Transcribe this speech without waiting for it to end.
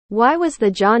Why was the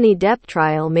Johnny Depp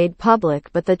trial made public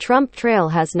but the Trump trial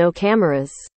has no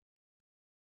cameras?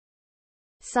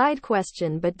 Side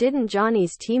question: but didn't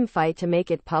Johnny's team fight to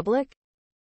make it public?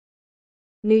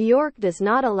 New York does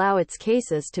not allow its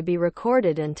cases to be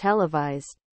recorded and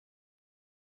televised.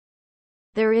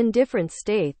 They're in different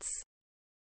states.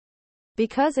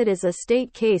 Because it is a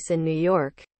state case in New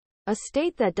York, a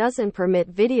state that doesn't permit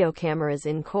video cameras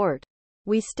in court,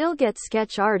 we still get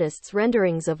sketch artists'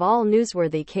 renderings of all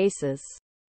newsworthy cases.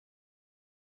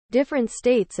 Different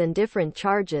states and different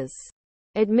charges.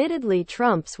 Admittedly,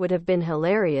 Trump's would have been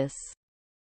hilarious.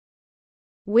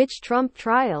 Which Trump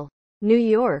trial? New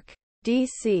York,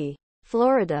 D.C.,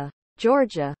 Florida,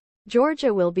 Georgia.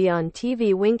 Georgia will be on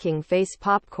TV winking face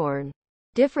popcorn.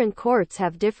 Different courts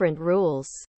have different rules.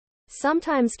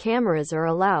 Sometimes cameras are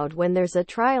allowed when there's a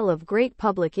trial of great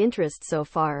public interest. So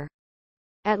far,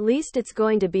 at least it's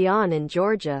going to be on in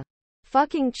Georgia.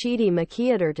 Fucking Chidi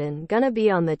McKeiterton gonna be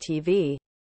on the TV.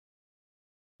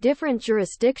 Different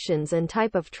jurisdictions and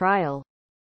type of trial.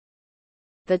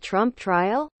 The Trump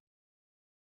trial?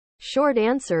 Short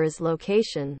answer is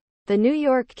location. The New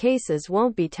York cases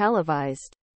won't be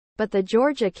televised, but the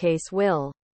Georgia case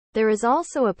will. There is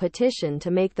also a petition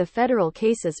to make the federal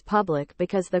cases public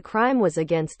because the crime was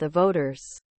against the voters.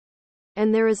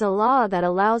 And there is a law that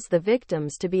allows the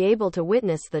victims to be able to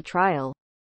witness the trial.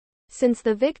 Since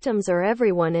the victims are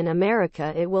everyone in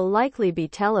America, it will likely be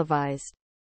televised.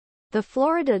 The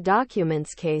Florida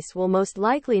documents case will most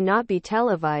likely not be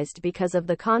televised because of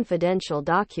the confidential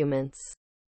documents.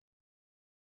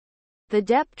 The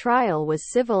Depp trial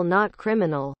was civil, not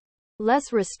criminal.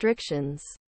 Less restrictions.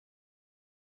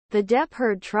 The Depp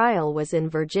Heard trial was in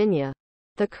Virginia.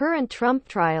 The current Trump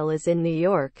trial is in New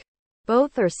York.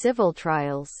 Both are civil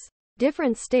trials.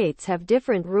 Different states have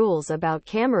different rules about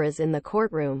cameras in the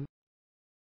courtroom.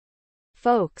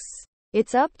 Folks,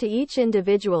 it's up to each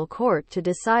individual court to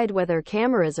decide whether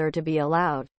cameras are to be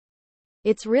allowed.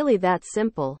 It's really that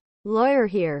simple. Lawyer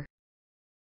here.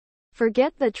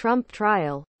 Forget the Trump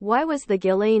trial. Why was the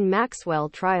Ghislaine Maxwell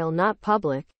trial not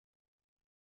public?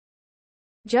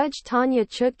 Judge Tanya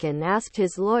Chutkan asked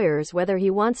his lawyers whether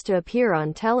he wants to appear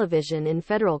on television in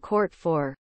federal court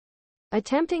for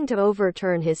attempting to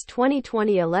overturn his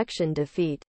 2020 election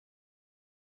defeat.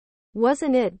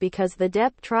 Wasn't it because the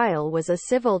Depp trial was a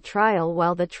civil trial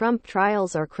while the Trump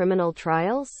trials are criminal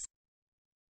trials?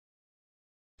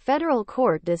 Federal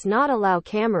court does not allow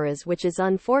cameras, which is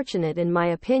unfortunate in my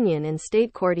opinion. In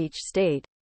state court, each state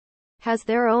has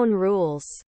their own rules.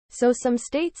 So some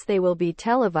states they will be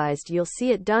televised. You'll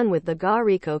see it done with the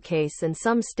Garrico case, and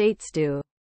some states do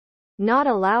not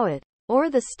allow it. Or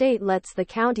the state lets the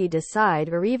county decide,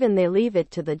 or even they leave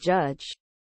it to the judge.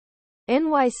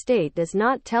 NY state does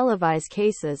not televise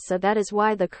cases, so that is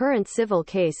why the current civil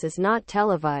case is not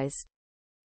televised.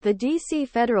 The DC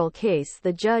federal case,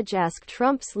 the judge asked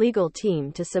Trump's legal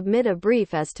team to submit a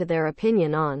brief as to their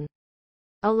opinion on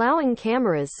allowing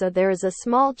cameras, so there is a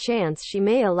small chance she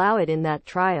may allow it in that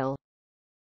trial.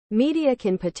 Media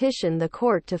can petition the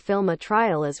court to film a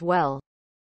trial as well.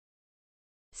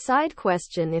 Side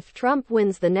question: if Trump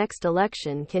wins the next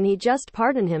election, can he just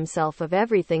pardon himself of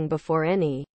everything before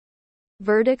any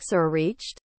verdicts are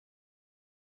reached?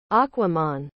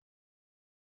 Aquaman.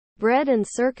 Bread and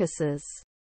circuses.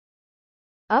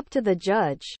 Up to the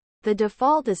judge. The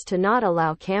default is to not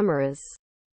allow cameras.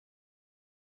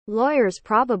 Lawyers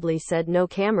probably said no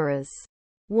cameras.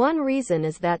 One reason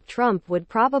is that Trump would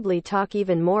probably talk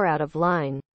even more out of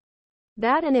line.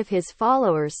 That, and if his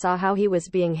followers saw how he was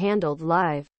being handled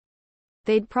live,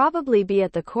 they'd probably be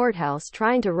at the courthouse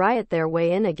trying to riot their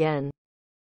way in again.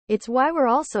 It's why we're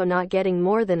also not getting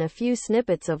more than a few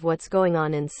snippets of what's going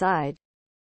on inside.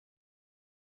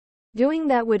 Doing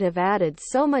that would have added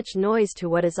so much noise to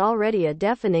what is already a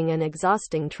deafening and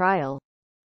exhausting trial.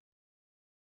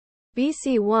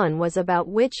 BC1 was about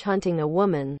witch hunting a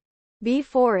woman.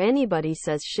 Before anybody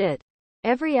says shit.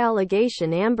 Every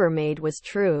allegation Amber made was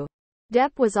true.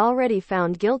 Depp was already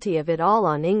found guilty of it all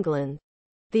on England.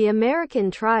 The American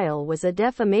trial was a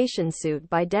defamation suit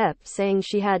by Depp saying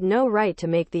she had no right to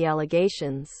make the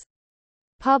allegations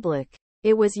public.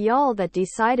 It was y'all that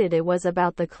decided it was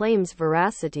about the claim's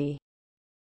veracity.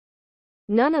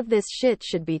 None of this shit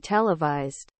should be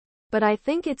televised. But I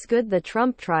think it's good the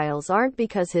Trump trials aren't,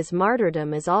 because his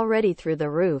martyrdom is already through the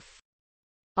roof.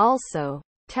 Also,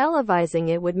 televising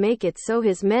it would make it so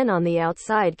his men on the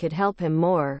outside could help him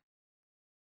more.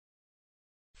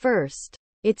 First,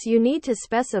 you need to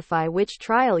specify which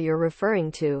trial you're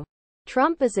referring to.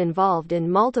 Trump is involved in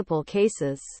multiple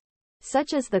cases,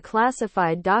 such as the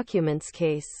classified documents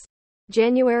case,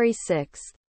 January 6,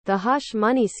 the hush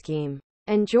money scheme,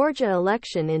 and Georgia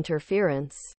election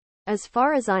interference. As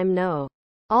far as I know,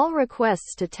 all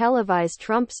requests to televise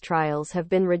Trump's trials have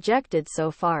been rejected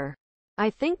so far. I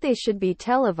think they should be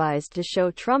televised to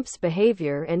show Trump's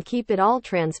behavior and keep it all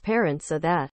transparent so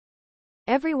that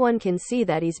everyone can see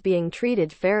that he's being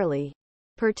treated fairly.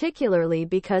 Particularly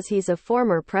because he's a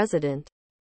former president.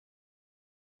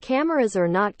 Cameras or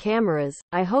not cameras,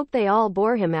 I hope they all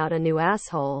bore him out a new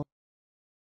asshole.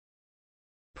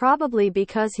 Probably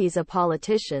because he's a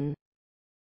politician.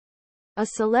 A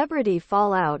celebrity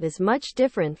fallout is much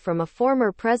different from a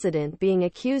former president being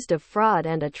accused of fraud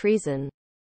and a treason.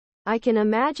 I can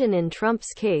imagine in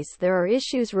Trump's case there are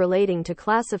issues relating to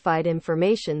classified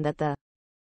information that the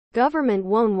government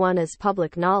won't want as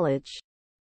public knowledge.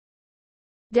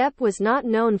 Depp was not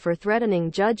known for threatening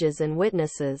judges and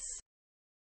witnesses.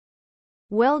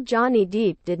 Well, Johnny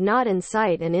Depp did not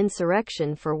incite an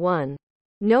insurrection for one.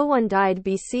 No one died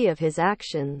BC of his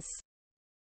actions.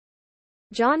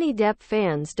 Johnny Depp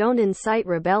fans don't incite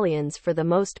rebellions for the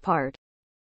most part.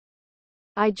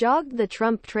 I jogged the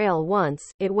Trump trail once,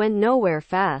 it went nowhere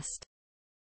fast.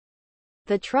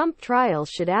 The Trump trial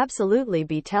should absolutely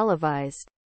be televised.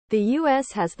 The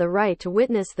U.S. has the right to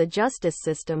witness the justice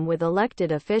system with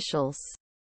elected officials.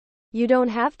 You don't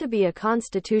have to be a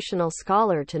constitutional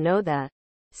scholar to know that.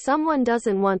 Someone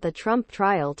doesn't want the Trump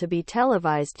trial to be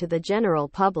televised to the general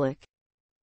public.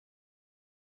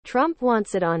 Trump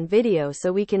wants it on video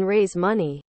so we can raise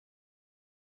money.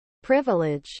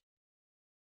 Privilege.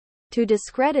 To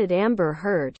discredit Amber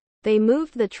Heard, they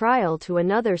moved the trial to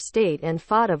another state and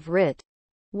fought of writ.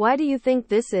 Why do you think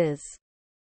this is?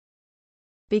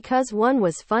 Because one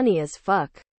was funny as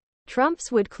fuck.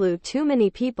 Trump's would clue too many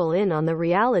people in on the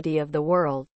reality of the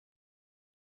world.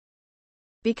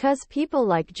 Because people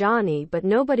like Johnny, but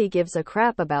nobody gives a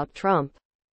crap about Trump.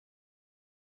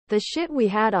 The shit we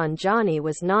had on Johnny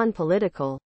was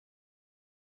non-political.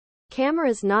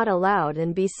 Cameras not allowed,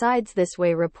 and besides, this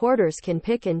way reporters can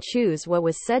pick and choose what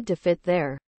was said to fit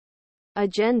their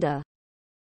agenda.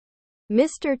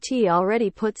 Mr. T already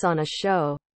puts on a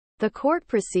show. The court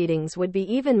proceedings would be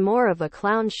even more of a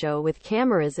clown show with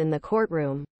cameras in the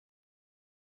courtroom.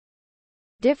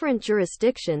 Different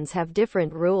jurisdictions have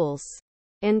different rules.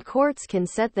 And courts can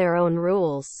set their own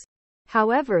rules.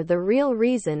 However, the real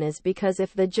reason is because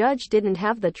if the judge didn't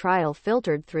have the trial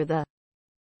filtered through the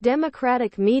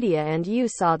Democratic media and you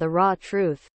saw the raw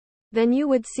truth, then you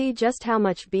would see just how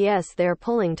much BS they're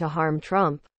pulling to harm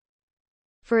Trump.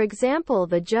 For example,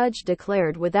 the judge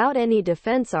declared without any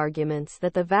defense arguments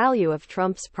that the value of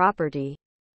Trump's property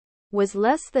was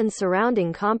less than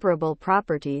surrounding comparable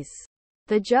properties.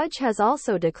 The judge has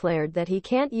also declared that he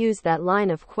can't use that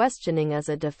line of questioning as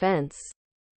a defense.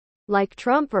 Like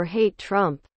Trump or hate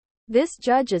Trump. This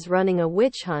judge is running a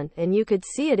witch hunt, and you could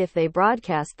see it if they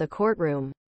broadcast the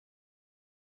courtroom.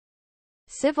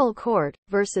 Civil court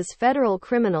versus federal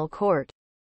criminal court.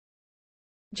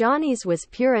 Johnny's was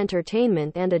pure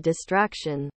entertainment and a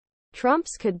distraction.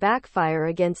 Trump's could backfire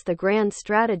against the grand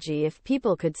strategy if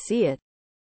people could see it.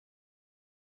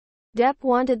 Depp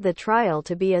wanted the trial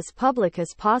to be as public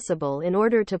as possible in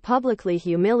order to publicly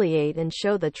humiliate and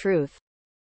show the truth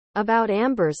about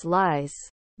Amber's lies.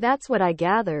 That's what I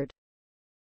gathered.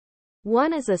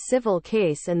 One is a civil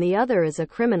case and the other is a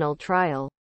criminal trial.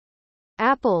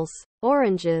 Apples,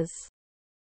 oranges.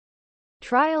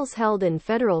 Trials held in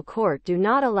federal court do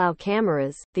not allow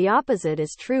cameras, the opposite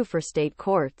is true for state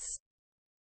courts.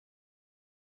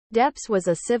 Depp's was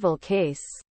a civil case.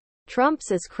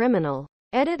 Trump's is criminal.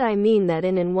 I mean that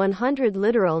in an 100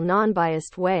 literal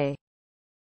non-biased way.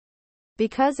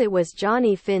 Because it was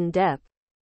Johnny Finn Depp.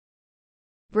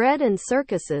 Bread and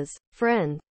circuses,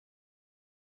 friend.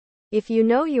 If you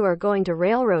know you are going to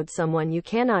railroad someone, you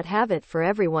cannot have it for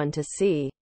everyone to see.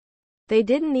 They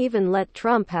didn't even let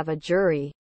Trump have a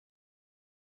jury.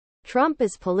 Trump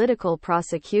is political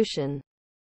prosecution.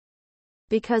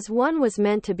 Because one was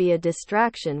meant to be a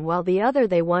distraction while the other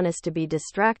they want us to be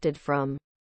distracted from.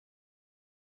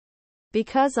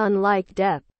 Because unlike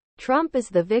Depp, Trump is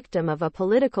the victim of a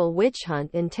political witch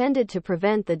hunt intended to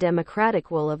prevent the democratic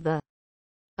will of the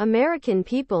American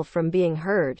people from being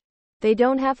heard. They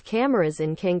don't have cameras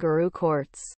in kangaroo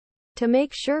courts to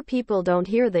make sure people don't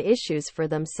hear the issues for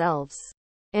themselves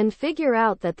and figure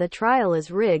out that the trial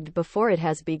is rigged before it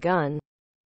has begun.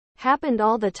 Happened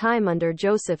all the time under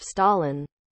Joseph Stalin.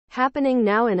 Happening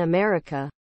now in America.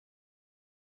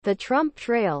 The Trump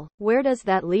trail, where does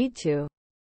that lead to?